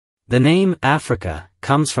The name Africa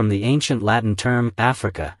comes from the ancient Latin term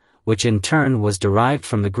Aphrikē, which in turn was derived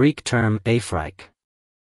from the Greek term Aphrikē.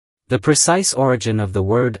 The precise origin of the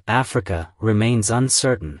word Africa remains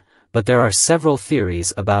uncertain, but there are several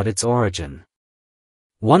theories about its origin.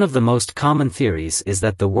 One of the most common theories is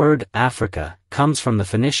that the word Africa comes from the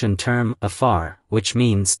Phoenician term Afar, which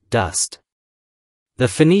means dust. The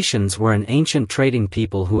Phoenicians were an ancient trading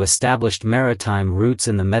people who established maritime routes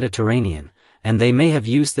in the Mediterranean, and they may have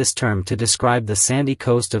used this term to describe the sandy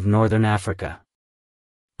coast of northern Africa.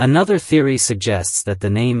 Another theory suggests that the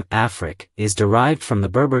name Afrique is derived from the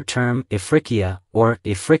Berber term Aphrikē or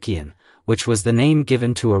Afrikian, which was the name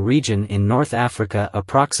given to a region in North Africa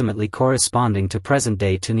approximately corresponding to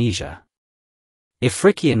present-day Tunisia.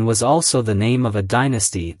 Afrikian was also the name of a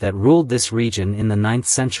dynasty that ruled this region in the 9th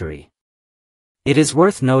century. It is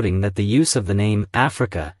worth noting that the use of the name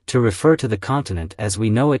Africa to refer to the continent as we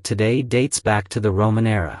know it today dates back to the Roman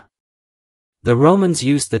era. The Romans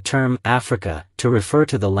used the term Africa to refer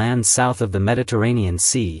to the land south of the Mediterranean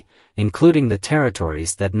Sea, including the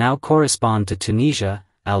territories that now correspond to Tunisia,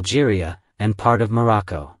 Algeria, and part of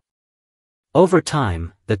Morocco. Over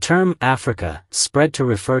time, the term Africa spread to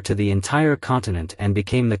refer to the entire continent and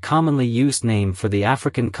became the commonly used name for the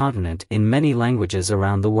African continent in many languages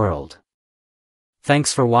around the world.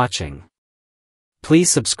 Thanks for watching.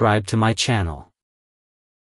 Please subscribe to my channel.